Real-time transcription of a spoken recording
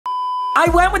I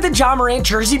went with the Ja Morant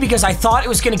jersey because I thought it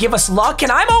was going to give us luck,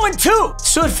 and I'm 0-2.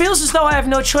 So it feels as though I have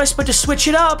no choice but to switch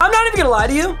it up. I'm not even going to lie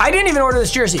to you. I didn't even order this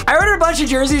jersey. I ordered a bunch of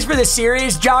jerseys for this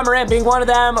series, Ja Morant being one of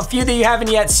them, a few that you haven't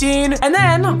yet seen. And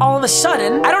then, all of a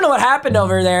sudden, I don't know what happened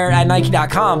over there at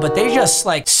Nike.com, but they just,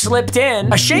 like, slipped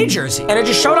in a Shea jersey, and it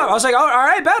just showed up. I was like, oh, all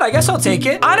right, bet. I guess I'll take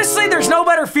it. Honestly, there's no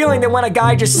better feeling than when a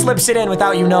guy just slips it in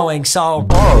without you knowing, so.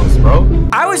 Pause, bro.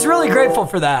 I was really grateful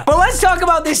for that. But let's talk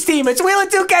about this team. It's Wheel of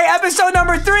 2K episode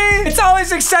number 3. It's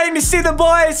always exciting to see the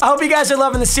boys. I hope you guys are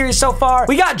loving the series so far.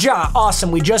 We got Ja. Awesome.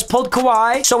 We just pulled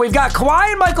Kawhi. So we've got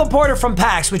Kawhi and Michael Porter from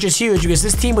packs, which is huge because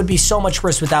this team would be so much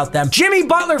worse without them. Jimmy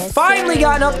Butler finally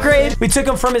got an upgrade. We took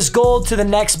him from his gold to the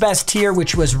next best tier,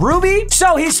 which was Ruby.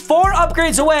 So he's 4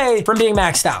 upgrades away from being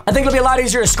maxed out. I think it'll be a lot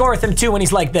easier to score with him too when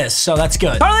he's like this. So that's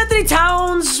good. Karl-Anthony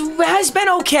Towns has been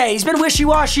okay. He's been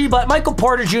wishy-washy, but Michael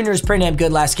Porter Jr. is pretty damn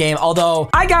good last game. Although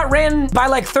I got ran by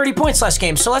like 30 points last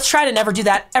game. So let's try to never do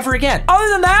that ever again. Other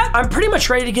than that, I'm pretty much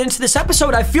ready to get into this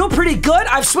episode. I feel pretty good.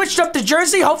 I've switched up the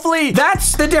jersey. Hopefully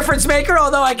that's the difference maker,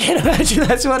 although I can't imagine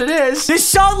that's what it is. This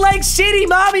Salt Lake City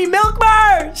Mommy Milk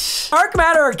Bars. Arc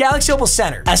Matter or Galaxy Opal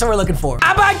Center. That's what we're looking for.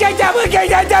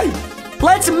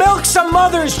 Let's milk some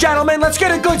mothers, gentlemen. Let's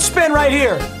get a good spin right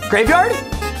here. Graveyard?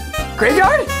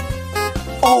 Graveyard?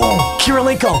 Oh,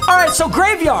 Kirilenko. All right, so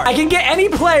graveyard. I can get any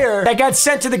player that got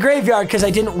sent to the graveyard because I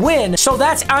didn't win. So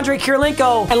that's Andre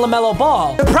Kirilenko and LaMelo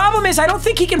Ball. The problem is I don't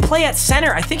think he can play at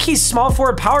center. I think he's small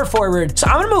forward, power forward. So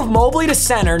I'm gonna move Mobley to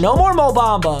center. No more Mo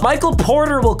Bamba. Michael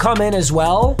Porter will come in as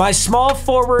well. My small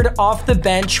forward off the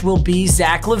bench will be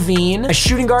Zach LaVine. A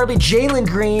shooting guard will be Jalen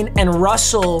Green, and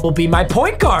Russell will be my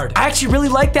point guard. I actually really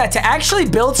like that. To actually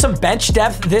build some bench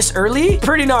depth this early,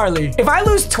 pretty gnarly. If I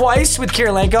lose twice with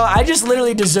Kirilenko, I just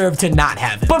literally deserve to not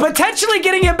have it. But potentially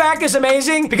getting him back is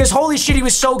amazing because holy shit, he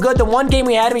was so good. The one game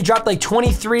we had him, he dropped like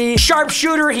 23.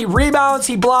 Sharpshooter, he rebounds,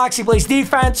 he blocks, he plays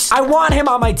defense. I want him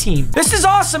on my team. This is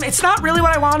awesome. It's not really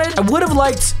what I wanted. I would have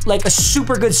liked like a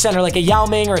super good center, like a Yao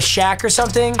Ming or a Shaq or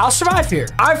something. I'll survive here.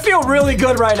 I feel really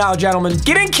good right now, gentlemen.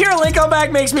 Getting Kirilenko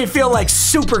back makes me feel like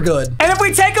super good. And if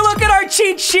we take a look at our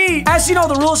cheat sheet, as you know,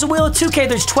 the rules of Wheel of 2K,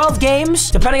 there's 12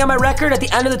 games. Depending on my record, at the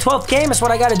end of the 12th game, that's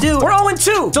what I got to do. We're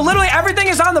 0-2. So literally everything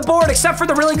is on the board except for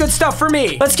the really good stuff for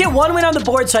me. Let's get 1 win on the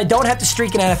board so I don't have to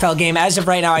streak an NFL game. As of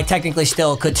right now, I technically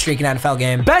still could streak an NFL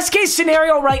game. Best case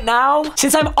scenario right now,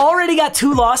 since I've already got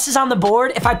 2 losses on the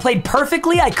board, if I played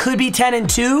perfectly, I could be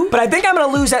 10-2, but I think I'm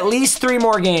gonna lose at least 3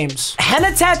 more games.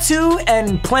 Henna tattoo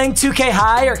and playing 2K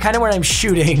high are kind of where I'm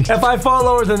shooting. If I fall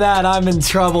lower than that, I'm in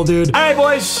trouble, dude. All right,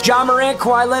 boys. Ja Morant,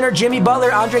 Kawhi Leonard, Jimmy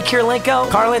Butler, Andre Kirilenko,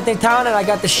 Karl-Anthony Towns, and I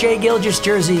got the Shea Gilgeous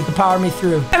jersey to power me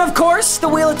through. And of course, the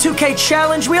Wheel of 2K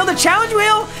challenge wheel. The challenge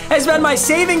wheel has been my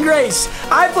saving grace.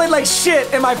 I played like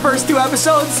shit in my first 2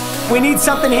 episodes. We need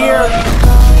something here.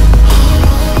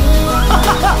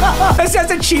 This has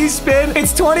a cheese spin.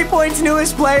 It's 20 points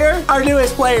newest player. Our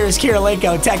newest player is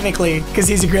Kirilenko, technically, because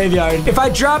he's a graveyard. If I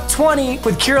drop 20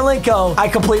 with Kirilenko, I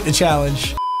complete the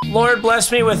challenge. Lord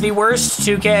bless me with the worst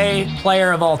 2K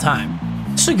player of all time.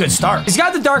 This is a good start. He's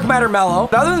got the Dark Matter Mellow.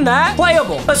 But other than that,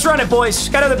 playable. Let's run it, boys.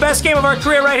 Got to have the best game of our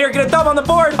career right here. Get a thumb on the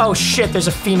board. Oh, shit. There's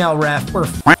a female ref. We're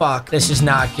fuck. This is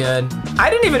not good.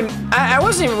 I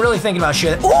wasn't even really thinking about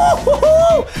shit.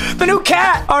 Ooh, the new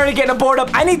cat. Already getting a board up.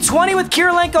 I need 20 with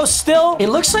Kirilenko still. It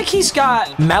looks like he's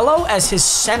got Mellow as his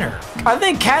center. I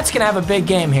think Cat's gonna have a big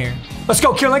game here. Let's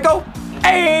go, Kirilenko.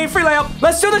 Hey, free layup.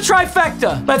 Let's do the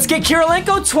trifecta. Let's get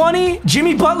Kirilenko 20,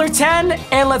 Jimmy Butler 10,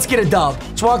 and let's get a dub.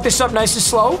 Let's walk this up nice and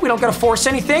slow. We don't gotta force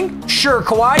anything. Sure,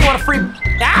 Kawhi, you want a free...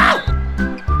 Ah!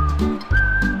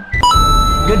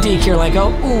 Good D,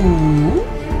 Kirilenko. Ooh.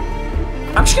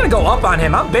 I'm just gonna go up on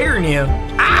him. I'm bigger than you.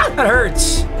 Ah, that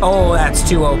hurts. Oh, that's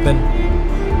too open.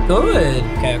 Good.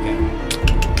 Okay.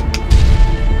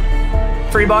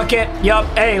 Free bucket. Yup.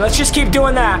 Hey, let's just keep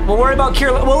doing that. We'll worry about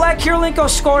Kirilenko. We'll let Kirilenko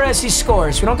score as he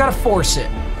scores. We don't gotta force it.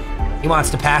 He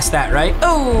wants to pass that, right?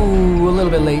 Oh, a little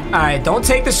bit late. All right, don't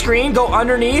take the screen. Go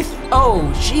underneath.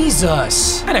 Oh,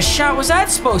 Jesus. What kind of shot was that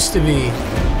supposed to be?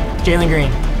 Jalen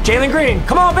Green. Jalen Green.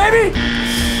 Come on, baby.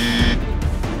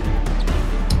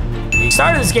 We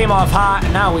started this game off hot,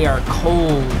 and now we are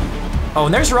cold. Oh,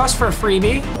 and there's Russ for a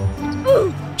freebie.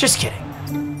 Ooh, just kidding.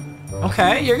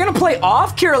 Okay, you're gonna play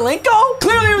off Kirilenko?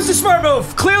 Clearly it was a smart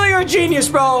move. Clearly you're a genius,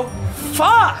 bro.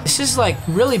 Fuck. This is like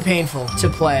really painful to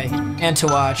play and to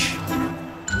watch.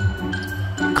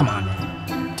 Come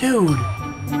on, dude.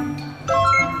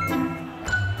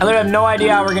 I literally have no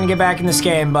idea how we're gonna get back in this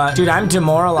game, but dude, I'm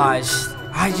demoralized.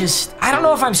 I don't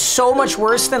know if I'm so much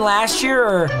worse than last year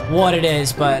or what it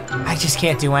is, but I just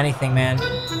can't do anything, man.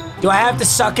 Do I have to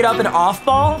suck it up and off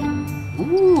ball?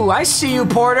 Ooh, I see you,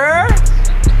 Porter.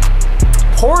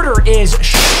 Porter is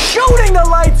shooting the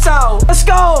lights out. Let's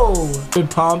go.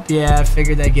 Good pump. Yeah, I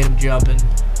figured that'd get him jumping.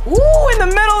 Ooh, in the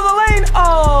middle of the lane.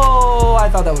 Oh, I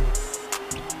thought that would.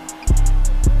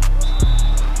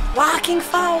 Blocking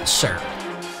foul, sir.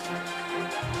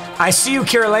 I see you,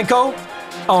 Kirilenko.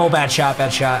 Oh, bad shot,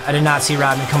 bad shot. I did not see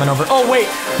Rodman coming over. Oh, wait.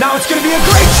 Now it's going to be a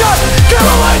great shot.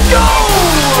 Kirilenko!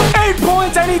 8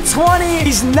 points. I need 20.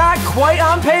 He's not quite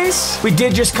on pace. We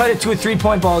did just cut it to a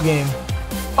 3-point ball game.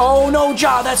 Oh, no,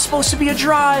 Ja. That's supposed to be a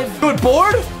drive. Good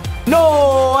board?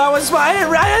 No, that was my...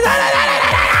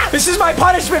 This is my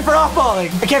punishment for off-balling.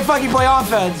 I can't fucking play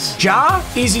offense. Ja,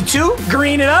 easy 2.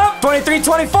 Green it up.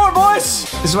 23-24, boys.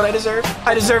 This is what I deserve.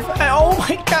 I deserve... Oh,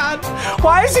 my God.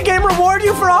 Why does the game reward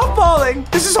you for off-balling?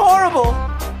 This is horrible.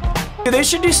 Dude, they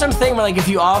should do something where, like, if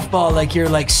you off-ball, like, you're,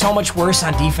 like, so much worse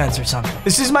on defense or something.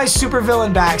 This is my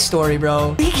supervillain backstory,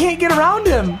 bro. He can't get around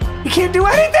him. He can't do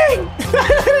anything.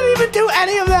 I didn't even do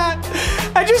any of that.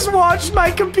 I just watched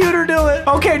my computer do it.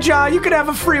 Okay, Ja, you can have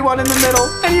a free one in the middle,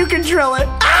 and you can drill it.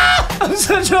 Ah! I'm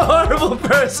such a horrible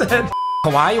person.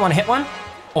 Kawhi, you want to hit one?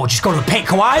 Oh, just go to the paint,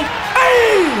 Kawhi.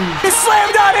 Hey! He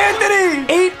slammed on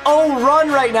Anthony. 8-0 run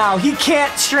right now. He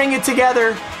can't string it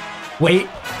together. Wait.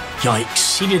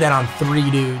 Yikes. He did that on 3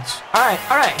 dudes. All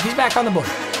right. He's back on the board.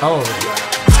 Oh.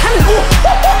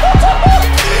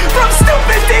 From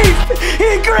stupid deep.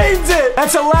 He greens it.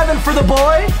 That's 11 for the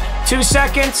boy. 2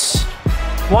 seconds.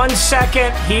 1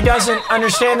 second. He doesn't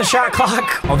understand the shot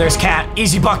clock. Oh, there's Cat.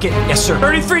 Easy bucket. Yes, sir.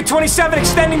 33-27,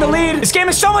 extending the lead. This game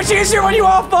is so much easier when you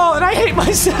off-ball, and I hate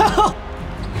myself.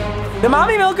 The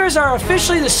Mommy Milkers are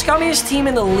officially the scummiest team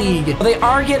in the league. They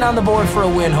are getting on the board for a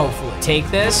win, hopefully. Take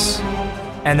this.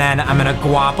 And then I'm going to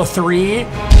go up a 3.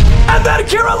 And then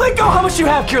Kirilenko. How much do you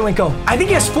have, Kirilenko? I think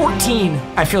he has 14.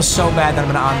 I feel so bad that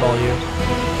I'm going to on-ball you.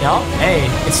 Yep. Hey,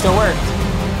 it still worked.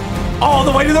 All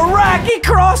the way to the rack. He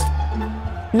crossed.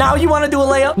 Now you want to do a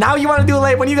layup? Now you want to do a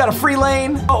layup when you got a free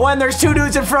lane? But when there's 2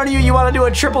 dudes in front of you, you want to do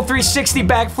a triple 360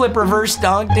 backflip reverse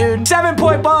dunk, dude.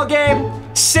 7-point ball game.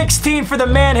 16 for the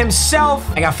man himself.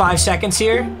 I got 5 seconds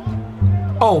here.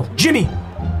 Oh, Jimmy.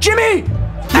 Jimmy!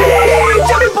 Hey,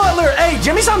 Jimmy Butler. Hey,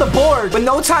 Jimmy's on the board with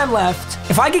no time left.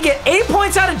 If I could get 8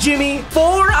 points out of Jimmy,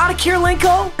 4 out of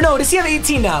Kirilenko. No, does he have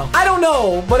 18 now? I don't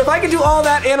know. But if I could do all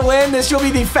that and win, this will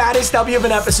be the fattest W of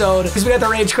an episode because we got the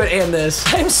rage quit and this.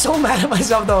 I'm so mad at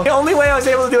myself, though. The only way I was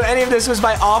able to do any of this was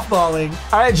by off-balling.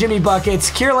 All right, Jimmy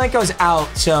buckets. Kirilenko's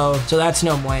out, so that's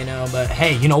no bueno. But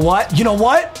hey, you know what? You know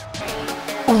what?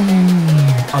 Ooh,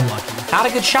 unlucky. Not a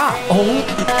good shot. Oh,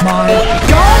 my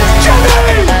God,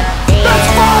 Jimmy! That's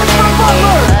 5 for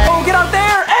Butler! Oh, get out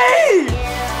there! Hey!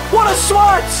 What a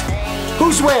swat!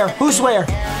 Who's where? Who's where?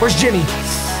 Where's Jimmy?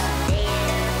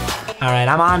 All right,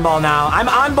 I'm on ball now. I'm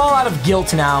on ball out of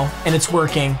guilt now, and it's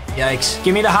working. Yikes.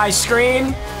 Give me the high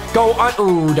screen. Go on.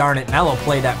 Ooh, darn it. Melo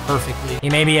played that perfectly. He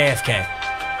may be AFK.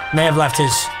 May have left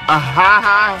his...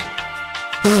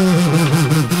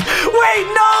 Wait,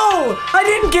 no! I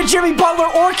didn't get Jimmy Butler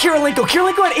or Kirilenko.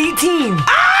 Kirilenko at 18.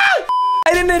 Ah!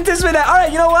 I didn't anticipate that. All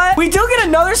right, you know what? We do get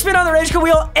another spin on the rage quit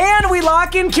wheel, and we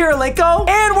lock in Kirilenko,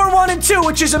 and we're 1-2,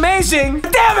 which is amazing.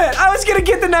 Damn it! I was gonna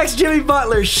get the next Jimmy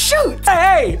Butler. Shoot!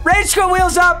 Hey, rage quit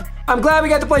wheels up. I'm glad we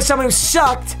got to play someone who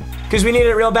sucked because we needed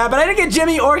it real bad, but I didn't get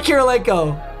Jimmy or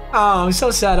Kirilenko. Oh, I'm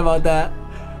so sad about that.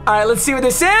 All right, let's see what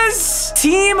this is.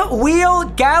 Team Wheel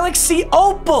Galaxy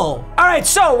Opal. All right,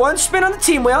 so 1 spin on the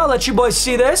team wheel. I'll let you boys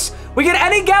see this. We get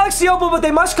any Galaxy Opal, but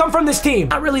they must come from this team.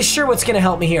 Not really sure what's going to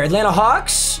help me here. Atlanta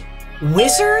Hawks?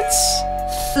 Wizards?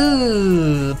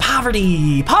 Ooh,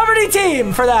 poverty. Poverty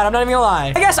team for that. I'm not even gonna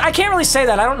lie. I guess I can't really say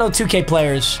that. I don't know 2K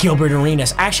players. Gilbert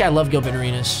Arenas. Actually, I love Gilbert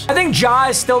Arenas. I think Ja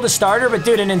is still the starter, but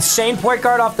dude, an insane point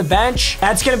guard off the bench.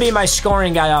 That's gonna be my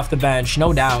scoring guy off the bench,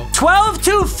 no doubt.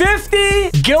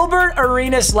 12-250. Gilbert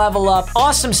Arenas level up.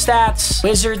 Awesome stats.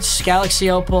 Wizards, Galaxy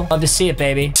Opal. Love to see it,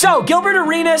 baby. So, Gilbert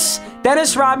Arenas,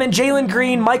 Dennis Rodman, Jalen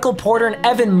Green, Michael Porter, and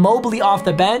Evan Mobley off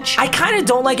the bench. I kind of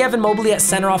don't like Evan Mobley at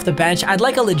center off the bench. I'd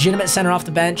like a legitimate center off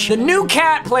the bench. The new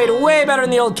Cat played way better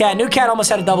than the old Cat. New Cat almost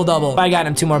had a double-double. I got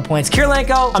him 2 more points.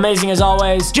 Kirilenko, amazing as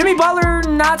always. Jimmy Butler,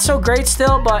 not so great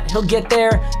still, but he'll get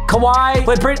there. Kawhi,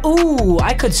 played pretty... Ooh,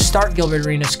 I could start Gilbert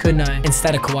Arenas, couldn't I?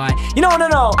 Instead of Kawhi. You know,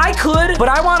 no. I could, but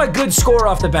I want a good scorer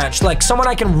off the bench. Like, someone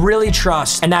I can really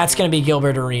trust, and that's going to be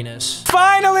Gilbert Arenas.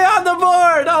 Finally on the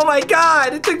board! Oh my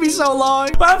God, it took me so long.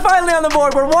 But I'm finally on the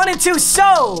board. We're 1-2,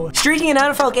 so streaking an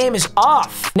NFL game is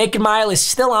off. Naked Mile is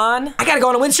still on. I gotta go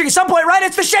on a win streak at some point, right?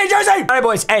 It's the Shea jersey! All right,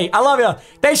 boys. Hey, I love you.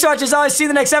 Thanks so much as always. See you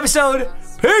in the next episode.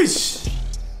 Peace!